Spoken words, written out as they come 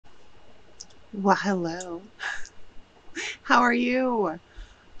Well, hello. How are you?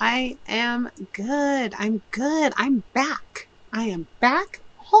 I am good. I'm good. I'm back. I am back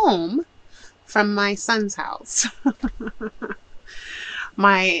home from my son's house.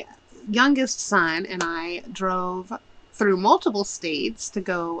 My youngest son and I drove through multiple states to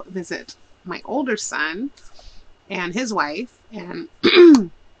go visit my older son and his wife, and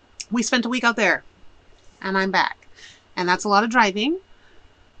we spent a week out there, and I'm back. And that's a lot of driving.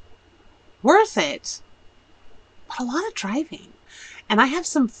 Worth it, but a lot of driving. And I have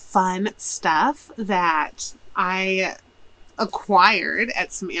some fun stuff that I acquired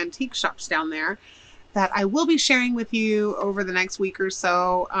at some antique shops down there that I will be sharing with you over the next week or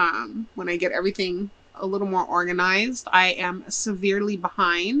so, when I get everything a little more organized. I am severely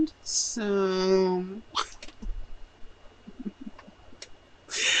behind, so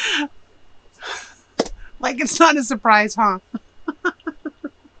like, it's not a surprise, huh?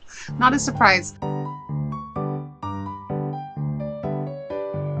 Not a surprise. I'm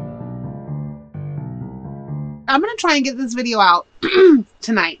going to try and get this video out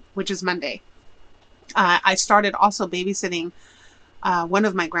tonight, which is Monday. I started also babysitting one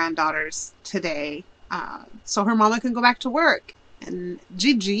of my granddaughters today, so her mama can go back to work. And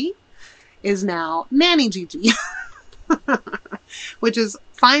Gigi is now Nanny Gigi, which is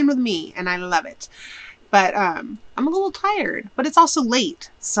fine with me, and I love it. But I'm a little tired, but it's also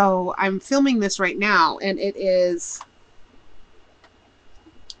late. So I'm filming this right now, and it is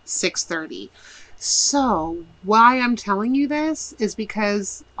 6:30. So why I'm telling you this is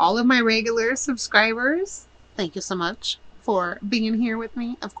because all of my regular subscribers, thank you so much for being here with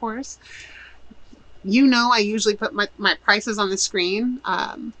me, of course. You know, I usually put my prices on the screen.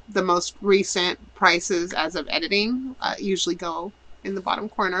 The most recent prices as of editing usually go in the bottom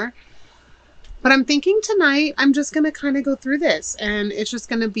corner. But I'm thinking tonight I'm just going to kind of go through this, and it's just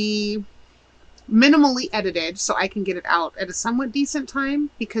going to be minimally edited so I can get it out at a somewhat decent time,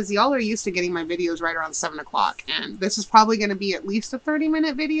 because y'all are used to getting my videos right around 7 o'clock, and this is probably going to be at least a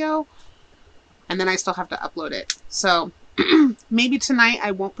 30-minute video, and then I still have to upload it. So maybe tonight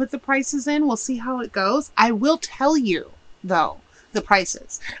I won't put the prices in. We'll see how it goes. I will tell you, though, the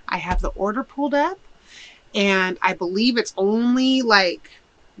prices. I have the order pulled up, and I believe it's only like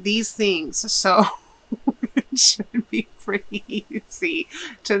these things, so it should be pretty easy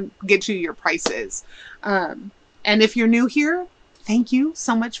to get you your prices. And if you're new here, thank you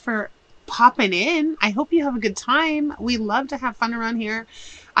so much for popping in. I hope you have a good time. We love to have fun around here.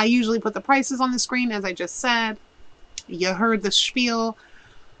 I usually put the prices on the screen, as I just said. You heard the spiel,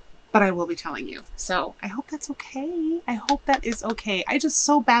 but I will be telling you. So I hope that's okay. I hope that is okay. I just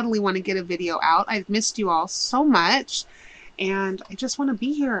so badly want to get a video out. I've missed you all so much, and I just want to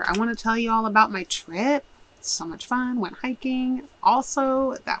be here. I want to tell you all about my trip. So much fun. Went hiking.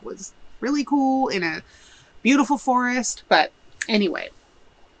 Also, that was really cool in a beautiful forest. But anyway,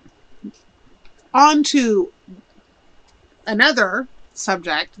 on to another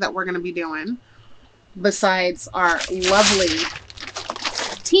subject that we're going to be doing besides our lovely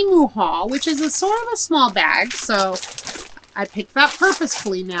Temu haul, which is a sort of a small bag. So I picked that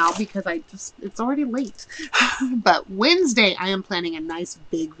purposefully now because it's already late. But Wednesday, I am planning a nice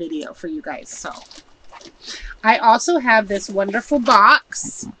big video for you guys. So I also have this wonderful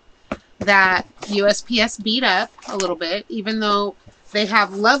box that USPS beat up a little bit, even though they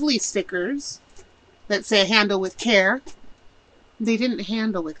have lovely stickers that say handle with care. They didn't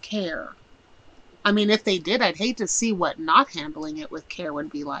handle with care. I mean, if they did, I'd hate to see what not handling it with care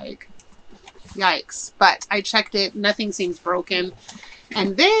would be like. Yikes. But I checked it. Nothing seems broken.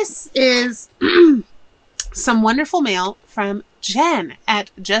 And this is some wonderful mail from Jenn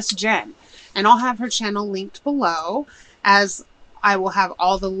at Just Jenn. And I'll have her channel linked below, as I will have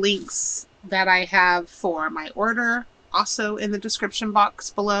all the links that I have for my order also in the description box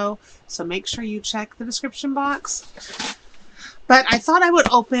below. So make sure you check the description box. But I thought I would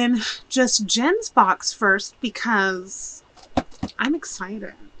open Just Jenn's box first because I'm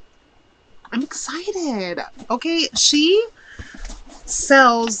excited. I'm excited. Okay, she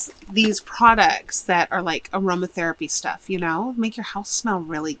sells these products that are like aromatherapy stuff, you know, make your house smell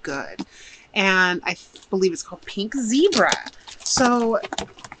really good. And I believe it's called Pink Zebra. So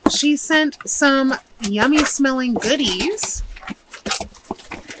she sent some yummy smelling goodies,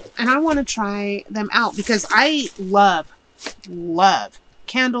 and I want to try them out because I love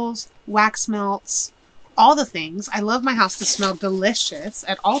candles, wax melts, all the things. I love my house to smell delicious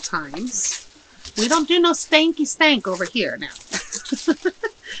at all times. We don't do no stanky stank over here now.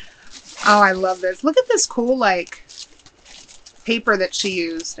 Oh, I love this. Look at this cool, like, paper that she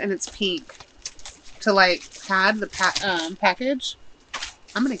used, and it's pink, to like pad the package.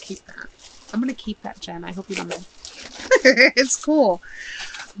 I'm going to keep that. I'm going to keep that, Jen. I hope you don't mind. It's cool.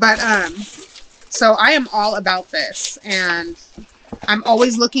 But, so I am all about this, and I'm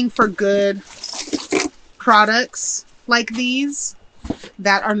always looking for good products like these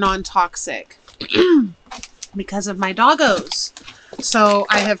that are non-toxic because of my doggos. So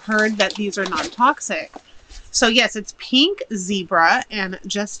I have heard that these are non-toxic. So yes, it's Pink Zebra, and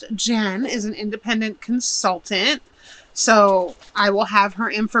Just Jen is an independent consultant. So I will have her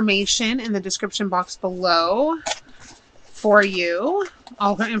information in the description box below for you.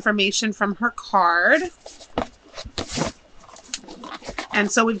 All her information from her card. And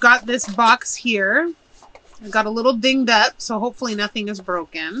so we've got this box here. It got a little dinged up, so hopefully nothing is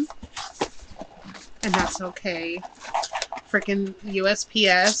broken. And that's okay. Freaking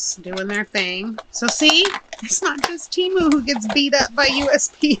USPS doing their thing. So see, it's not just Temu who gets beat up by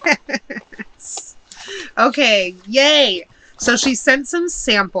USPS. Okay, yay. So she sent some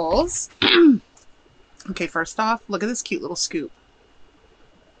samples. Okay, first off, look at this cute little scoop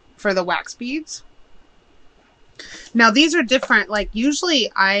for the wax beads. Now these are different. Like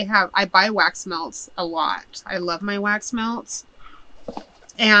usually I buy wax melts a lot. I love my wax melts.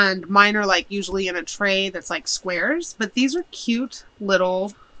 And mine are like usually in a tray that's like squares, but these are cute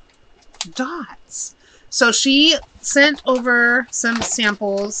little dots. So she sent over some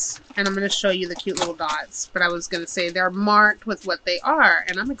samples, and I'm going to show you the cute little dots, but I was going to say they're marked with what they are,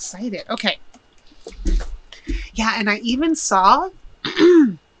 and I'm excited. Okay. Yeah, and I even saw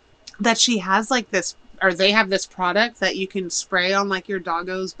that she has like this, or they have this product that you can spray on like your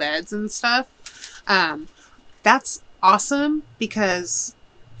doggo's beds and stuff. That's awesome because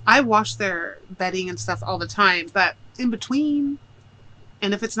I wash their bedding and stuff all the time, but in between,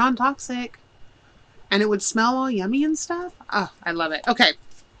 and if it's non-toxic, and it would smell all yummy and stuff. Oh, I love it. Okay,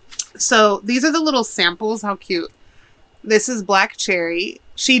 so these are the little samples. How cute. This is black cherry.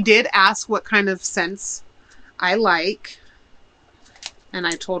 She did ask what kind of scents I like, and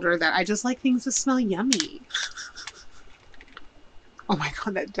I told her that I just like things that smell yummy. Oh my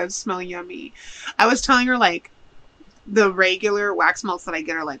god, that does smell yummy. I was telling her like the regular wax melts that I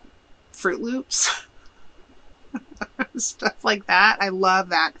get are like Fruit Loops. Stuff like that. I love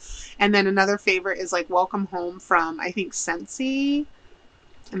that. And then another favorite is like Welcome Home from, I think, Scentsy.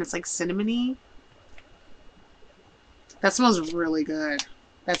 And it's like cinnamony. That smells really good.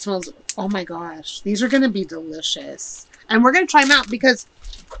 That smells, oh my gosh. These are going to be delicious. And we're going to try them out because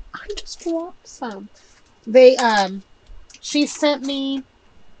I just dropped some. They, she sent me,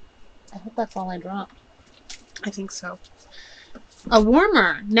 I hope that's all I dropped. I think so. A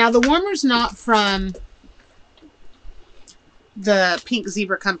warmer. Now the warmer's not from the Pink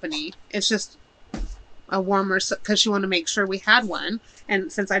Zebra company. It's just a warmer because she wanted to make sure we had one.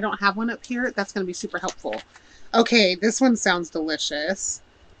 And since I don't have one up here, that's going to be super helpful. Okay, this one sounds delicious.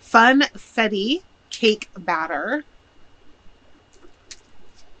 Funfetti cake batter.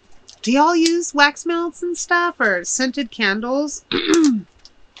 Do y'all use wax melts and stuff or scented candles? I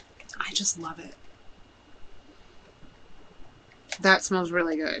just love it. That smells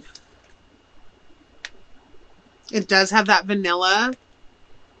really good. It does have that vanilla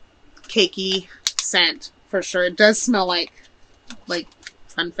cakey scent for sure. It does smell like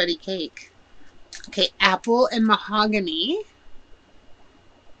funfetti cake. Okay, apple and mahogany.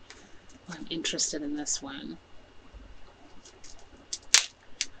 I'm interested in this one.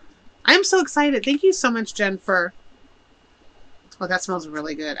 I'm so excited. Thank you so much, Jen, for... Oh, that smells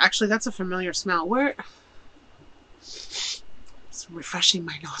really good. Actually, that's a familiar smell. Where... It's refreshing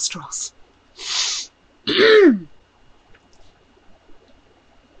my nostrils.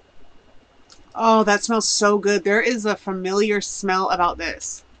 Oh, that smells so good. There is a familiar smell about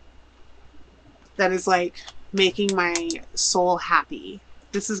this that is like making my soul happy.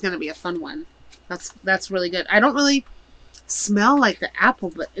 This is going to be a fun one. That's really good. I don't really smell like the apple,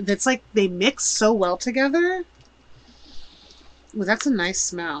 but it's like they mix so well together. Well, that's a nice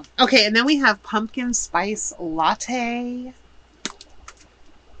smell. Okay, and then we have pumpkin spice latte.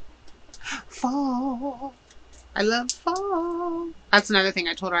 Fall. I love fall. That's another thing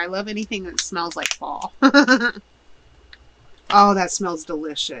I told her. I love anything that smells like fall. Oh, that smells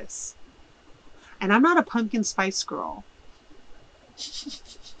delicious. And I'm not a pumpkin spice girl.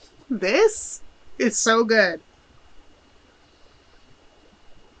 This is so good.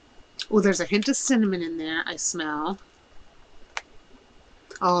 Oh, there's a hint of cinnamon in there, I smell.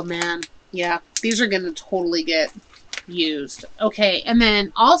 Oh, man. Yeah, these are going to totally get used. Okay, and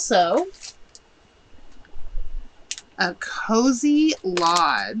then also... A Cozy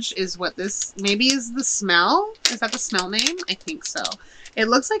Lodge is what this maybe is the smell. Is that the smell name? I think so. It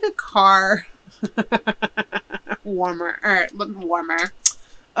looks like a car warmer, or warmer.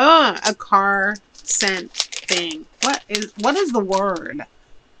 A car scent thing. What is the word?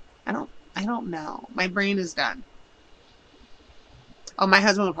 I don't know. My brain is done. Oh, my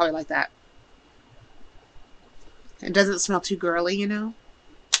husband would probably like that. It doesn't smell too girly, you know?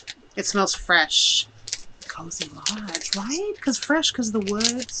 It smells fresh. Cozy lodge, right? Because fresh, because the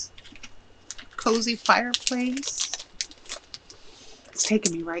woods. Cozy fireplace. It's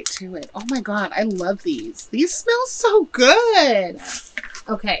taking me right to it. Oh my god, I love these. These smell so good.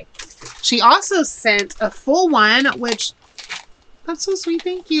 Okay. She also sent a full one, which... That's so sweet.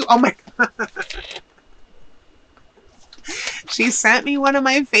 Thank you. Oh my god. She sent me one of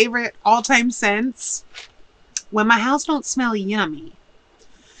my favorite all-time scents. When my house don't smell yummy,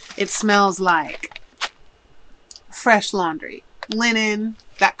 it smells like fresh laundry, linen,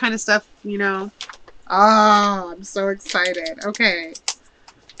 that kind of stuff, you know. Oh, I'm so excited. Okay.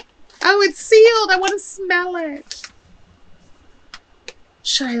 Oh, it's sealed. I want to smell it.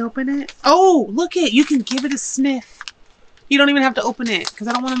 Should I open it? Oh, look it. You can give it a sniff. You don't even have to open it because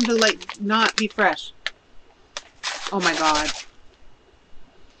I don't want them to, like, not be fresh. Oh my god.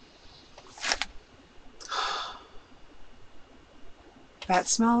 That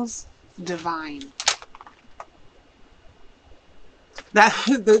smells divine.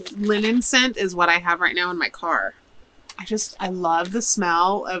 The linen scent is what I have right now in my car. I love the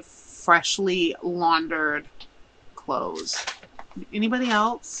smell of freshly laundered clothes. Anybody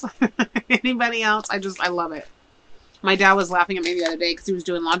else? Anybody else? I love it. My dad was laughing at me the other day because he was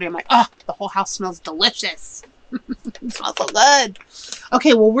doing laundry. I'm like, oh, the whole house smells delicious. It smells so good.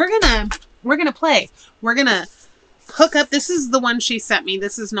 Okay, well, we're gonna play. We're gonna hook up. This is the one she sent me.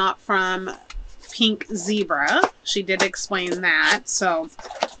 This is not from Pink Zebra. She did explain that. So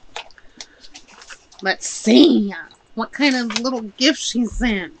let's see what kind of little gift she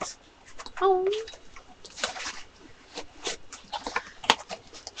sent. Oh.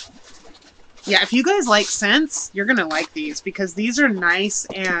 Yeah, if you guys like scents, you're gonna like these because these are nice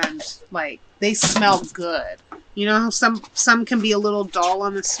and like they smell good. You know how some can be a little dull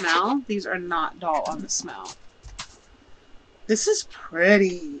on the smell? These are not dull on the smell. This is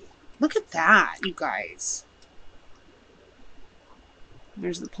pretty. Look at that, you guys.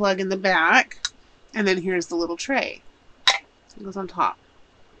 There's the plug in the back. And then here's the little tray. It goes on top.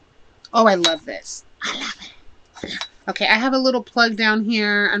 Oh, I love this. I love it. Okay, I have a little plug down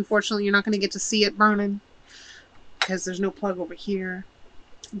here. Unfortunately, you're not going to get to see it burning because there's no plug over here.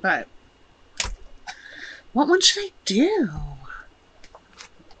 But what one should I do?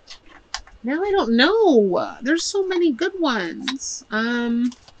 Now I don't know. There's so many good ones. How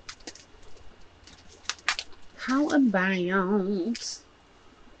about...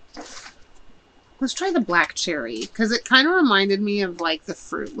 Let's try the black cherry because it kind of reminded me of like the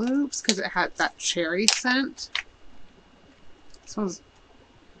Fruit Loops because it had that cherry scent. It smells,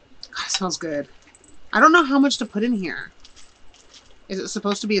 God, it smells good. I don't know how much to put in here. Is it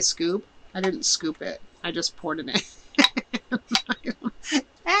supposed to be a scoop? I didn't scoop it. I just poured it in.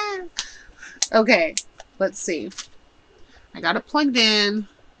 Okay, let's see. I got it plugged in.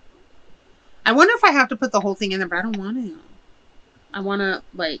 I wonder if I have to put the whole thing in there, but I don't want to. I want to,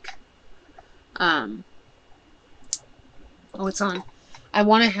 like, oh, it's on. I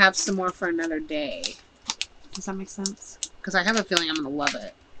want to have some more for another day. Does that make sense? Because I have a feeling I'm going to love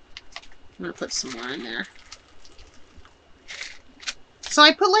it. I'm going to put some more in there. So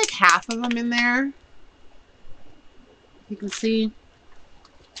I put like half of them in there. You can see.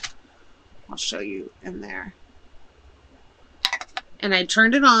 I'll show you in there. And I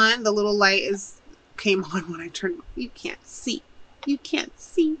turned it on. The little light came on when I turned it on. You can't see. You can't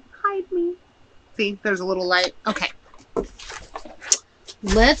see. Hide me. See, there's a little light. Okay.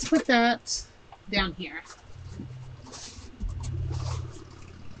 Let's put that down here.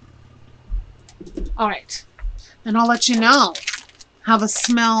 All right. And I'll let you know how the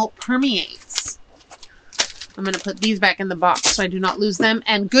smell permeates. I'm going to put these back in the box so I do not lose them.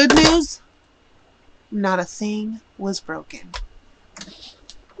 And good news, not a thing was broken.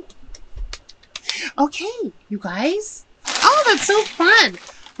 Okay, you guys. Oh, that's so fun.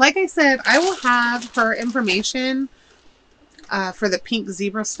 Like I said, I will have her information for the Pink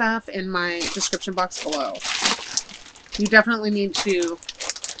Zebra stuff in my description box below. You definitely need to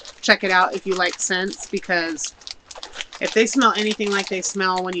check it out if you like scents, because if they smell anything like they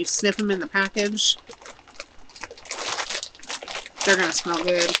smell when you sniff them in the package, they're going to smell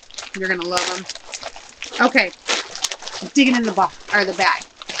good. You're going to love them. Okay. I'm digging in the box, or the bag.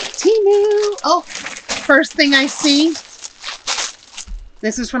 Temu! Oh, first thing I see.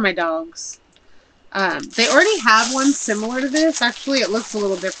 This is for my dogs. They already have one similar to this. Actually, it looks a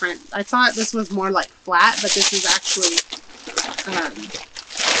little different. I thought this was more like flat, but this is actually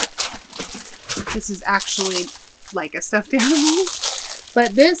This is actually like a stuffed animal.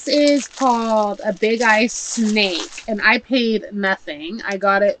 But this is called a Big Eye Snake, and I paid nothing. I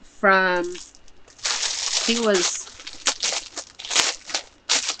got it from, I think it was,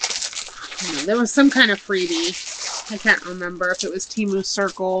 there was some kind of freebie. I can't remember if it was Temu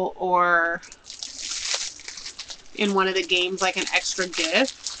Circle or in one of the games, like an extra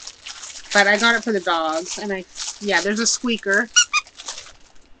gift. But I got it for the dogs, and yeah, there's a squeaker.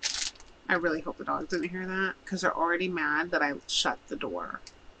 I really hope the dogs didn't hear that, because they're already mad that I shut the door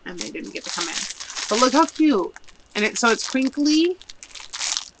and they didn't get to come in. But look how cute. And so it's crinkly.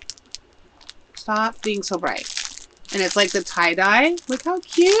 Stop being so bright. And it's like the tie-dye. Look how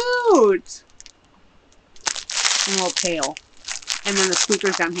cute. And a little tail. And then the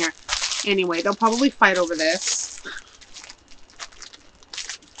squeaker's down here. Anyway, they'll probably fight over this.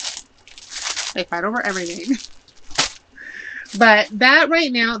 They fight over everything. But that right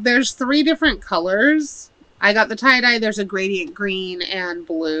now, there's 3 different colors. I got the tie-dye. There's a gradient green and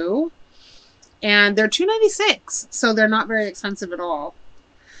blue. And they're $2.96. So they're not very expensive at all.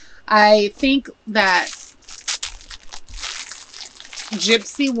 I think that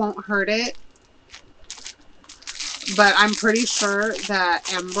Gypsy won't hurt it. But I'm pretty sure that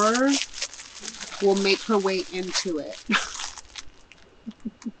Ember will make her way into it.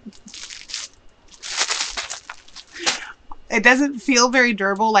 It doesn't feel very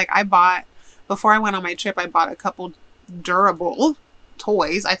durable. Like before I went on my trip, I bought a couple durable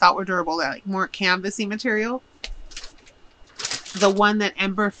toys I thought were durable. They're like more canvasy material. The one that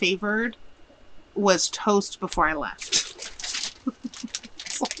Ember favored was toast before I left.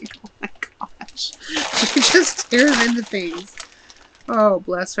 It's like, oh my gosh. She just tears into things. Oh,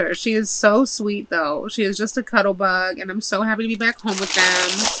 bless her. She is so sweet, though. She is just a cuddle bug, and I'm so happy to be back home with them.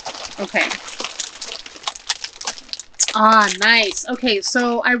 Okay. Ah, nice. Okay,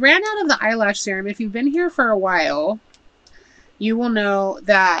 so I ran out of the eyelash serum. If you've been here for a while, you will know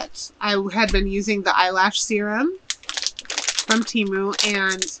that I had been using the eyelash serum from Temu,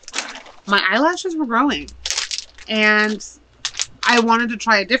 and my eyelashes were growing. And I wanted to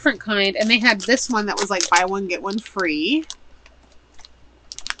try a different kind, and they had this one that was like buy one, get one free.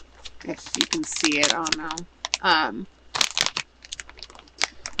 If you can see it, I don't know.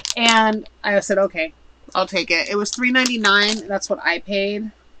 And I said, okay, I'll take it. It was $3.99. That's what I paid.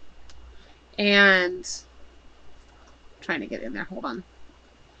 And I'm trying to get in there. Hold on.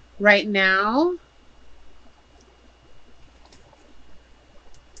 Right now,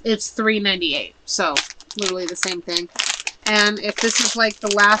 it's $3.98. So literally the same thing. And if this is like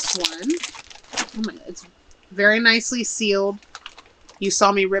the last one, oh my, it's very nicely sealed. You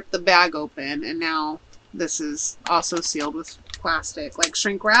saw me rip the bag open, and now this is also sealed with plastic, like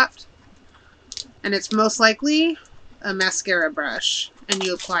shrink wrapped. And it's most likely a mascara brush, and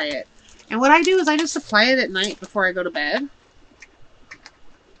you apply it. And what I do is I just apply it at night before I go to bed.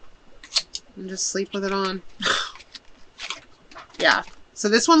 And just sleep with it on. Yeah. So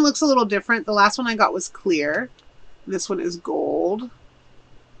this one looks a little different. The last one I got was clear. This one is gold.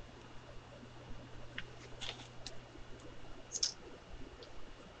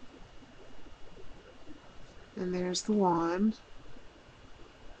 And there's the wand.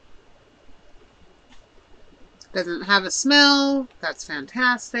 Doesn't have a smell. That's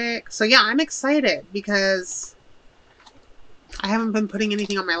fantastic. So yeah, I'm excited because I haven't been putting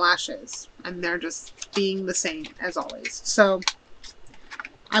anything on my lashes, and they're just being the same as always. So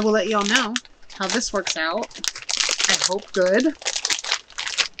I will let y'all know how this works out. I hope good.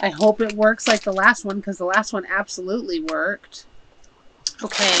 I hope it works like the last one, because the last one absolutely worked.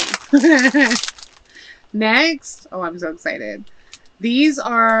 Okay. Next. Oh, I'm so excited. These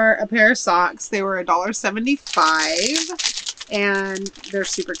are a pair of socks. They were $1.75, and they're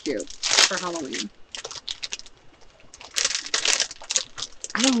super cute for Halloween.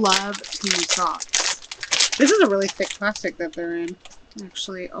 I love Temu socks. This is a really thick plastic that they're in.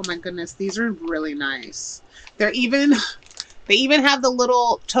 Actually, oh my goodness, these are really nice. They even have the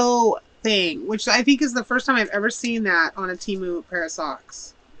little toe thing, which I think is the first time I've ever seen that on a Temu pair of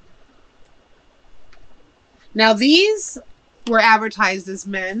socks. Now these were advertised as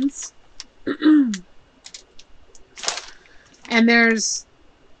men's. And there's,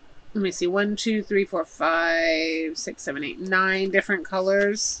 let me see, 1, 2, 3, 4, 5, 6, 7, 8, 9 different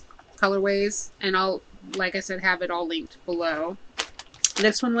colorways. And I'll, like I said, have it all linked below.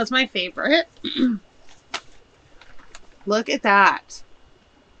 This one was my favorite. Look at that.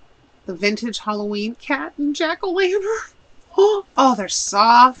 The vintage Halloween cat and jack-o'-lantern. Oh, they're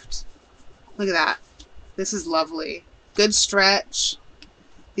soft. Look at that. This is lovely. Good stretch.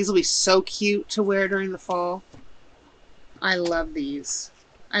 These will be so cute to wear during the fall. I love these.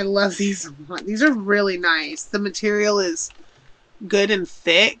 I love these a lot. These are really nice. The material is good and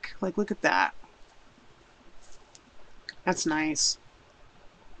thick. Like, look at that. That's nice.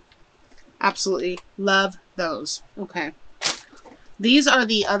 Absolutely love those. Okay. These are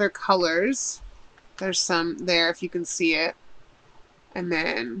the other colors. There's some there if you can see it. And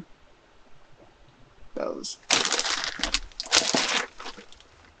then those.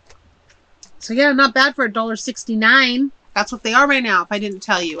 So yeah, not bad for $1.69. That's what they are right now, if I didn't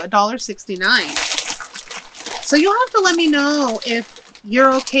tell you. $1.69. So you'll have to let me know if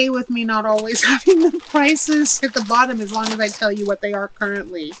you're okay with me not always having the prices at the bottom as long as I tell you what they are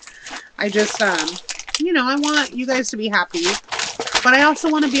currently. I just, you know, I want you guys to be happy. But I also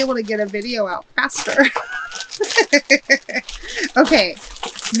want to be able to get a video out faster. Okay,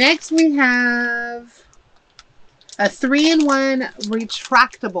 next we have a 3-in-1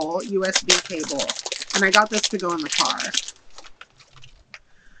 retractable USB cable. And I got this to go in the car.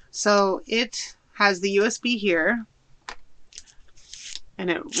 So it has the USB here. And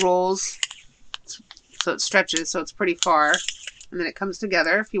it rolls, so it stretches, so it's pretty far. And then it comes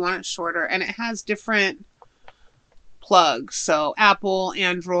together if you want it shorter. And it has different plugs. So Apple,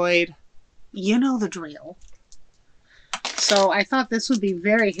 Android, you know the drill. So I thought this would be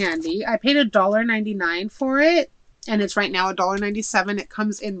very handy. I paid $1.99 for it. And it's right now $1.97. It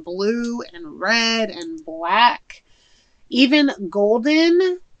comes in blue and red and black. Even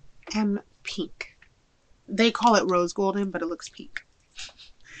golden and pink. They call it rose golden, but it looks pink.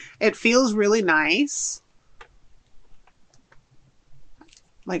 It feels really nice.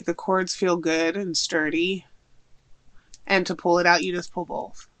 Like the cords feel good and sturdy. And to pull it out, you just pull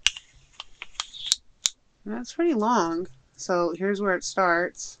both. And that's pretty long. So here's where it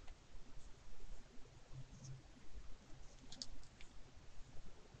starts.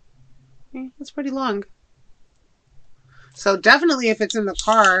 Okay, that's pretty long. So definitely if it's in the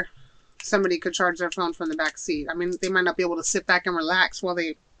car, somebody could charge their phone from the back seat. I mean, they might not be able to sit back and relax while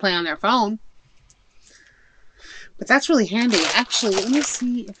they play on their phone. But that's really handy. Actually, let me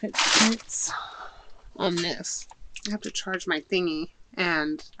see if it fits on this. I have to charge my thingy,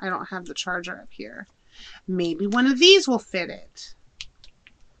 and I don't have the charger up here. Maybe one of these will fit it.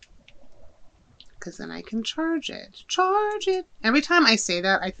 Because then I can charge it. Charge it. Every time I say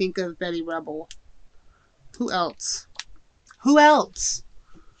that, I think of Betty Rebel. Who else? Who else?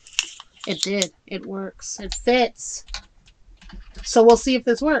 It did. It works. It fits. So we'll see if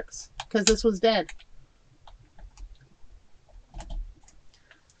this works. Because this was dead.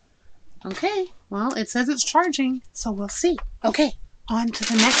 Okay. Well, it says it's charging. So we'll see. Okay. On to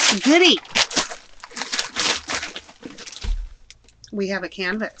the next goodie. We have a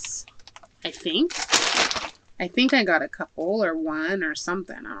canvas. I think I got a couple or one or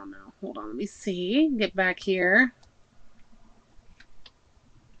something. I don't know. Hold on. Let me see. Get back here.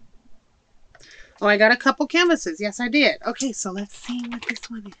 Oh, I got a couple canvases. Yes, I did. Okay, so let's see what this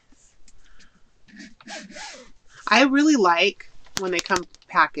one is. I really like when they come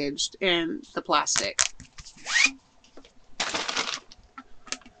packaged in the plastic.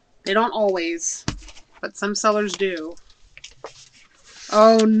 They don't always, but some sellers do.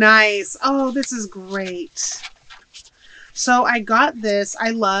 Oh, nice. Oh, this is great. So I got this. I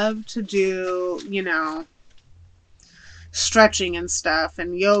love to do, you know, stretching and stuff.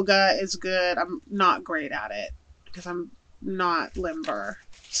 And yoga is good. I'm not great at it because I'm not limber.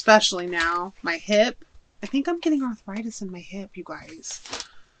 Especially now. My hip. I think I'm getting arthritis in my hip, you guys.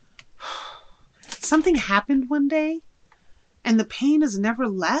 Something happened one day and the pain has never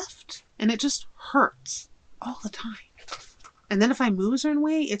left. And it just hurts all the time. And then if I move a certain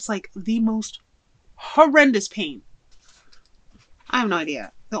way, it's like the most horrendous pain. I have no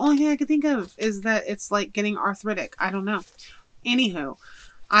idea. The only thing I can think of is that it's like getting arthritic. I don't know. Anywho,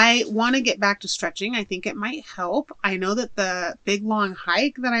 I want to get back to stretching. I think it might help. I know that the big long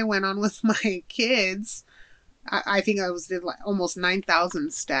hike that I went on with my kids, I think I did like almost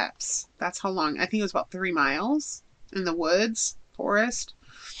 9,000 steps. That's how long. I think it was about 3 miles in the woods, forest.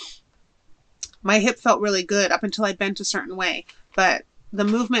 My hip felt really good up until I bent a certain way, but the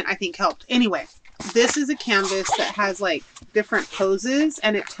movement I think helped. Anyway, this is a canvas that has like different poses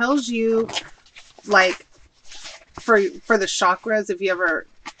and it tells you like for the chakras, if you ever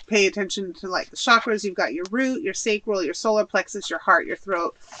pay attention to like the chakras, you've got your root, your sacral, your solar plexus, your heart, your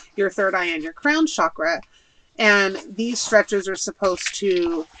throat, your third eye, and your crown chakra. And these stretches are supposed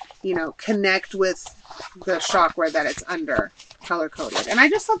to, you know, connect with the chakra that it's under, color coded. And I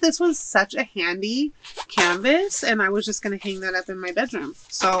just thought this was such a handy canvas and I was just going to hang that up in my bedroom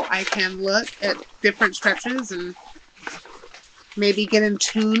so I can look at different stretches and maybe get in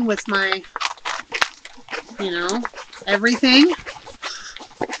tune with my, you know, everything.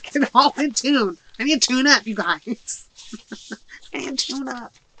 Get all in tune. I need to tune up, you guys. I need to tune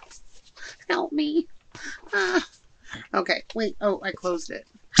up. Help me. Okay, wait. Oh, I closed it.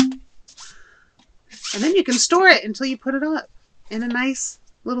 And then you can store it until you put it up in a nice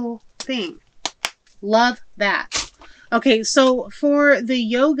little thing. Love that. Okay, so for the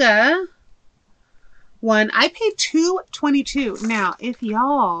yoga one, I paid $2.22. Now, if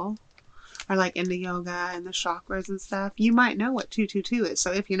y'all are like into yoga and the chakras and stuff, you might know what 222 is.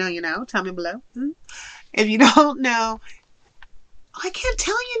 So if you know, you know. Tell me below. If you don't know, I can't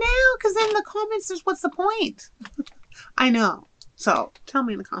tell you now because in the comments there's what's the point? I know. So tell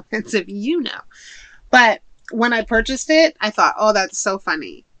me in the comments if you know. But when I purchased it, I thought, oh, that's so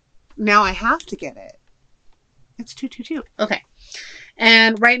funny. Now I have to get it. It's $2.22. Okay.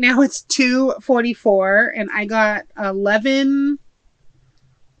 And right now it's $2.44 and I got 11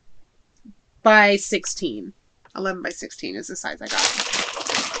 by 16. 11 by 16 is the size I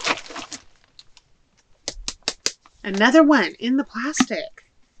got. Another one in the plastic.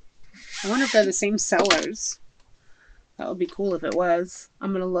 I wonder if they're the same sellers. That would be cool if it was.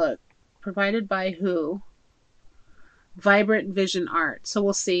 I'm going to look. Provided by who? Vibrant Vision Art. So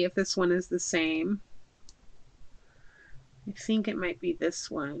we'll see if this one is the same. I think it might be this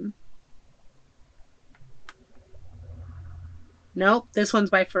one. Nope, this one's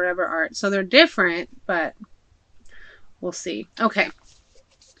by Forever Art. So they're different, but we'll see. Okay.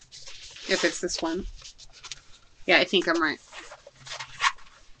 If it's this one. Yeah, I think I'm right.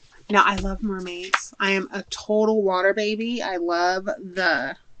 Now, I love mermaids. I am a total water baby. I love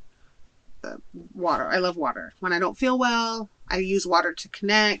the water. I love water. When I don't feel well, I use water to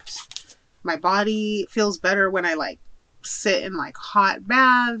connect. My body feels better when I like sit in like hot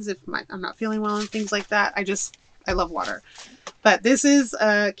baths if I'm not feeling well and things like that. I love water. But this is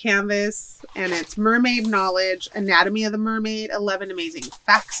a canvas and it's mermaid knowledge, anatomy of the mermaid, 11 amazing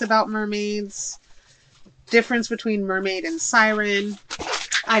facts about mermaids, difference between mermaid and siren.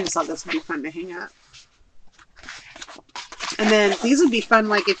 I just thought this would be fun to hang up. And then these would be fun,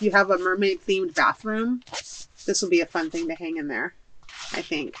 like if you have a mermaid themed bathroom, this would be a fun thing to hang in there, I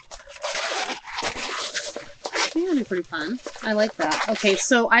think. Yeah, that'd be pretty fun. I like that. Okay,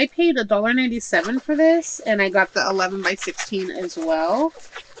 so I paid $1.97 for this, and I got the 11 by 16 as well.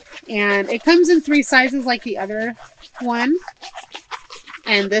 And it comes in 3 sizes like the other one.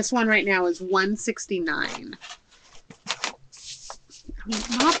 And this one right now is $1.69. I mean,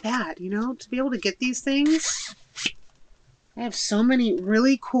 not bad, you know, to be able to get these things. I have so many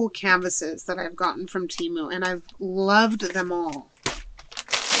really cool canvases that I've gotten from Temu, and I've loved them all.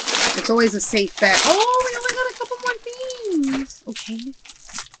 It's always a safe bet. Oh, we only got a couple more things. Okay.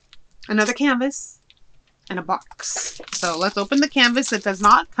 Another canvas and a box. So let's open the canvas. It does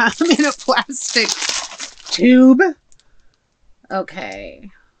not come in a plastic tube.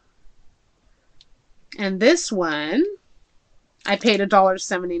 Okay. And this one, I paid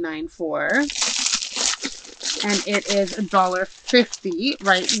 $1.79 for. And it is $1.50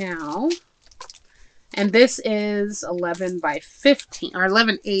 right now. And this is 11 by 15, or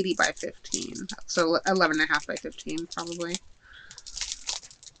 1180 by 15. So 11.5 by 15, probably.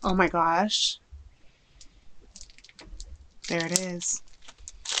 Oh my gosh. There it is.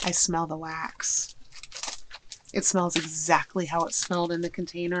 I smell the wax. It smells exactly how it smelled in the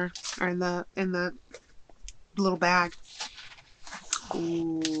container, or in the little bag.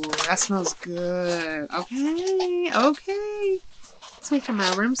 Ooh, that smells good. Okay, okay. It's making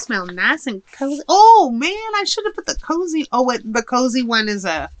my room smell nice and cozy. Oh, man, I should have put the cozy. Oh, wait, the cozy one is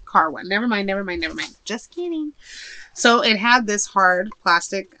a car one. Never mind, never mind, never mind. Just kidding. So it had this hard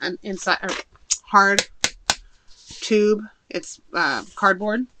plastic inside, or hard tube. It's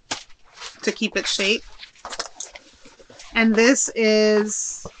cardboard to keep its shape. And this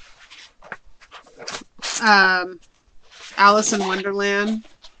is Alice in Wonderland.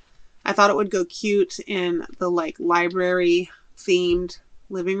 I thought it would go cute in the like library themed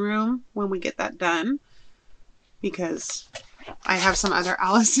living room when we get that done, because I have some other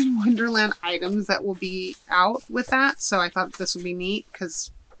Alice in Wonderland items that will be out with that. So I thought this would be neat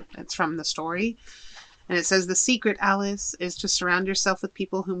because it's from the story. And it says, the secret, Alice, is to surround yourself with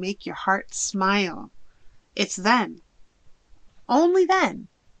people who make your heart smile. It's then, only then,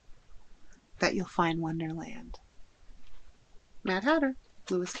 that you'll find Wonderland. Mad Hatter,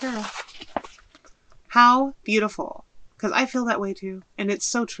 Lewis Carroll. How beautiful. Because I feel that way too. And it's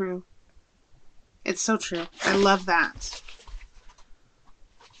so true. It's so true. I love that.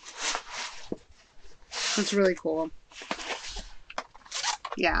 That's really cool.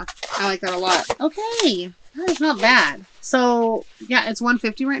 Yeah, I like that a lot. Okay, that is not bad. So, yeah, it's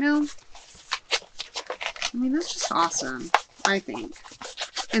 $150 right now. I mean, that's just awesome, I think.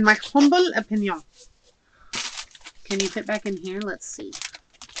 In my humble opinion. Can you fit back in here? Let's see.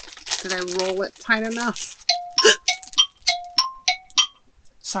 Did I roll it tight enough?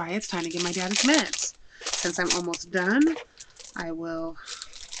 Sorry, it's time to give my dad his minutes. Since I'm almost done, I will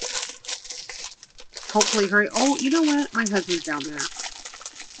hopefully hurry. Oh, you know what? My husband's down there.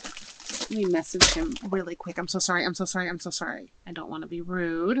 Let me message him really quick. I'm so sorry. I'm so sorry. I'm so sorry. I don't want to be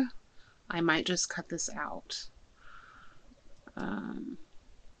rude. I might just cut this out.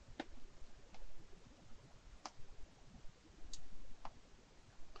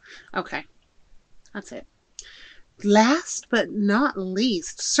 Okay. That's it. Last but not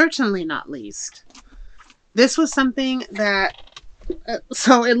least, certainly not least, this was something that,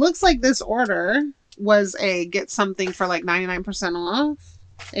 so it looks like this order was a get something for like 99% off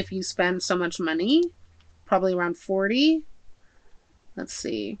if you spend so much money, probably around 40. Let's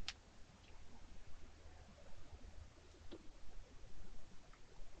see.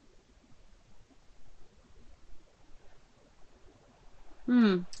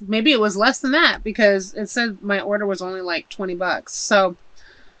 Maybe it was less than that because it said my order was only like 20 bucks. So,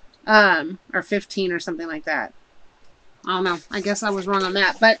 or 15 or something like that. I don't know. I guess I was wrong on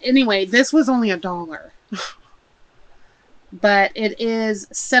that. But anyway, this was only $1. But it is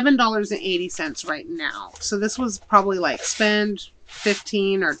 $7.80 right now. So this was probably like spend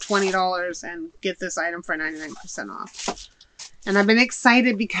 $15 or $20 and get this item for 99% off. And I've been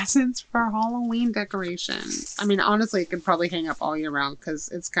excited because it's for Halloween decorations. I mean, honestly, it could probably hang up all year round because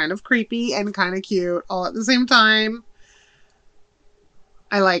it's kind of creepy and kind of cute all at the same time.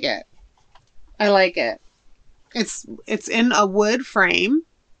 I like it. I like it. It's in a wood frame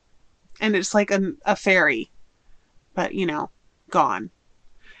and it's like a fairy, but you know, gone.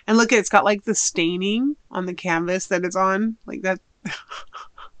 And look, it's got like the staining on the canvas that it's on, like that.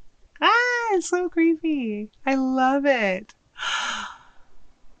 It's so creepy. I love it.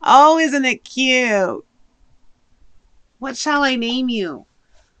 Oh, isn't it cute? What shall I name you?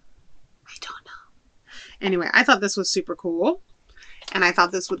 I don't know. Anyway, I thought this was super cool. And I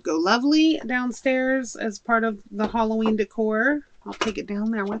thought this would go lovely downstairs as part of the Halloween decor. I'll take it down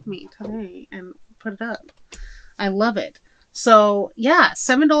there with me today and put it up. I love it. So, yeah,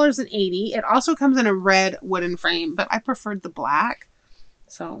 $7.80. It also comes in a red wooden frame, but I preferred the black.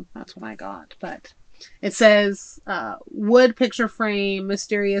 So, that's what I got. But it says, wood picture frame,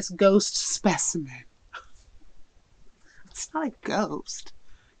 mysterious ghost specimen. It's not a ghost.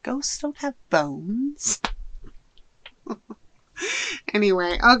 Ghosts don't have bones.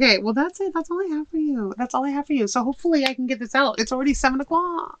 Anyway, okay, well, that's it. That's all I have for you. That's all I have for you. So hopefully I can get this out. It's already 7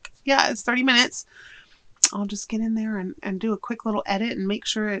 o'clock. Yeah, it's 30 minutes. I'll just get in there and do a quick little edit and make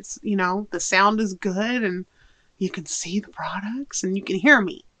sure it's, you know, the sound is good and you can see the products and you can hear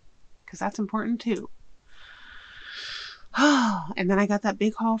me because that's important too. Oh, and then I got that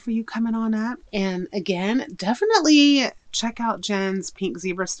big haul for you coming on up. And again, definitely check out Jenn's pink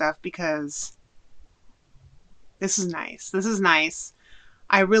zebra stuff because this is nice. This is nice.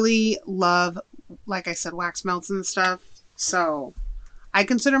 I really love, like I said, wax melts and stuff. So I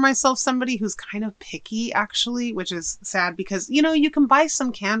consider myself somebody who's kind of picky, actually, which is sad because, you know, you can buy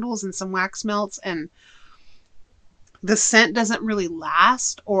some candles and some wax melts and the scent doesn't really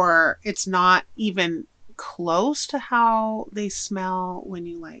last, or it's not even close to how they smell when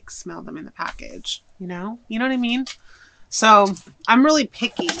you like smell them in the package, you know what I mean? So I'm really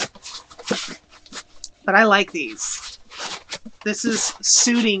picky, but I like these. This is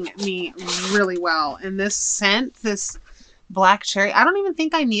suiting me really well. And this scent, this black cherry, I don't even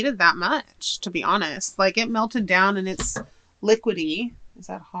think I needed that much, to be honest. Like, it melted down and it's liquidy. Is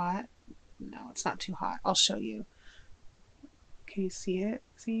that hot? No, it's not too hot. I'll show you. Can you see it?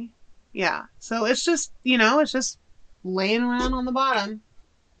 See? Yeah. So it's just, you know, it's just laying around on the bottom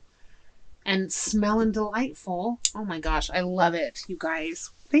and smelling delightful. Oh my gosh, I love it, you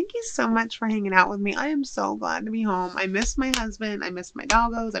guys. Thank you so much for hanging out with me. I am so glad to be home. I missed my husband. I missed my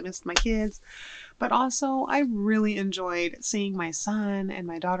doggos. I missed my kids. But also, I really enjoyed seeing my son and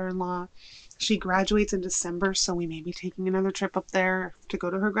my daughter-in-law. She graduates in December, so we may be taking another trip up there to go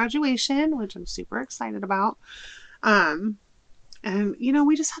to her graduation, which I'm super excited about. And, you know,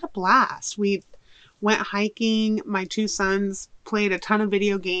 we just had a blast. We went hiking. My two sons played a ton of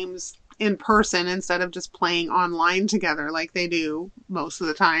video games in person instead of just playing online together like they do most of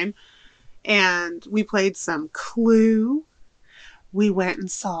the time. And we played some Clue. We went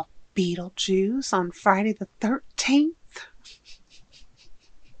and saw Beetlejuice on Friday the 13th.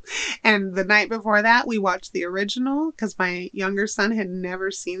 And the night before that, we watched the original because my younger son had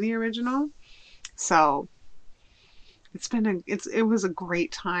never seen the original. So it was a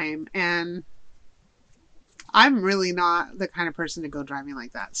great time. And I'm really not the kind of person to go driving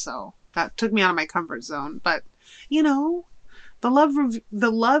like that. So that took me out of my comfort zone. But, you know, the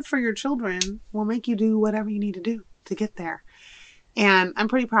love for your children will make you do whatever you need to do to get there. And I'm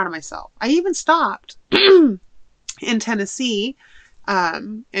pretty proud of myself. I even stopped in Tennessee,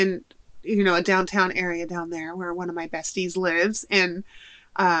 in, you know, a downtown area down there where one of my besties lives. And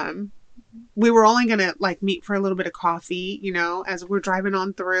we were only going to like meet for a little bit of coffee, you know, as we're driving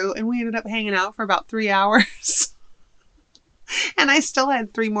on through, and we ended up hanging out for about 3 hours. And I still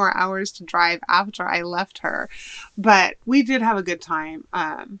had 3 more hours to drive after I left her. But we did have a good time,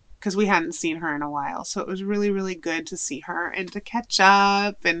 because we hadn't seen her in a while. So it was really, really good to see her and to catch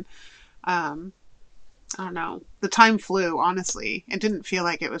up. And I don't know, the time flew, honestly. It didn't feel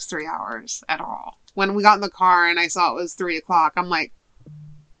like it was 3 hours at all. When we got in the car and I saw it was 3 o'clock, I'm like,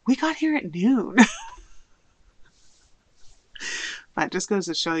 we got here at noon. But it just goes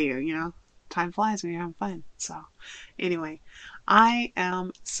to show you, you know, time flies when you're having fun. So anyway, I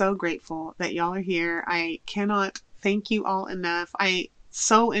am so grateful that y'all are here. I cannot thank you all enough. I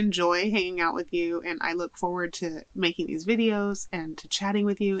so enjoy hanging out with you, and I look forward to making these videos and to chatting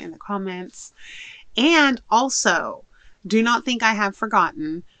with you in the comments. And also, do not think I have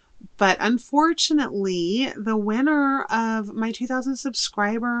forgotten, but unfortunately, the winner of my 2,000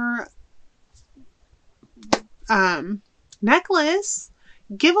 subscriber necklace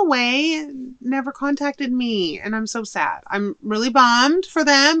giveaway never contacted me, and I'm so sad. I'm really bummed for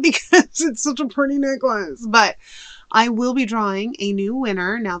them because it's such a pretty necklace. But I will be drawing a new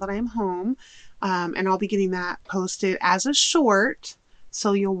winner now that I'm home, and I'll be getting that posted as a short.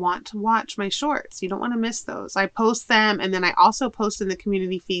 So you'll want to watch my shorts. You don't want to miss those. I post them, and then I also post in the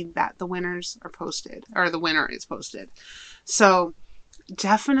community feed that the winners are posted, or the winner is posted. So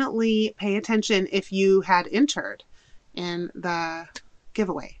definitely pay attention if you had entered in the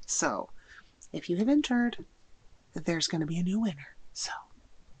giveaway. So if you have entered, there's going to be a new winner. So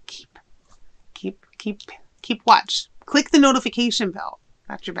keep watch. Click the notification bell.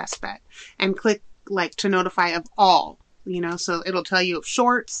 That's your best bet. And click like to notify of all. You know, so it'll tell you of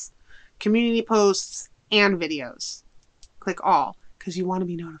shorts, community posts, and videos. Click all, because you want to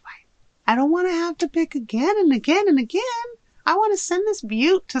be notified. I don't want to have to pick again and again and again. I want to send this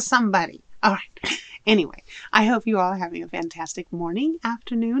beaut to somebody. All right. Anyway, I hope you all are having a fantastic morning,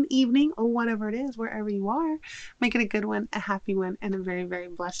 afternoon, evening, or whatever it is, wherever you are. Make it a good one, a happy one, and a very, very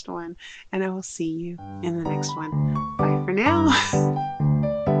blessed one. And I will see you in the next one. Bye for now.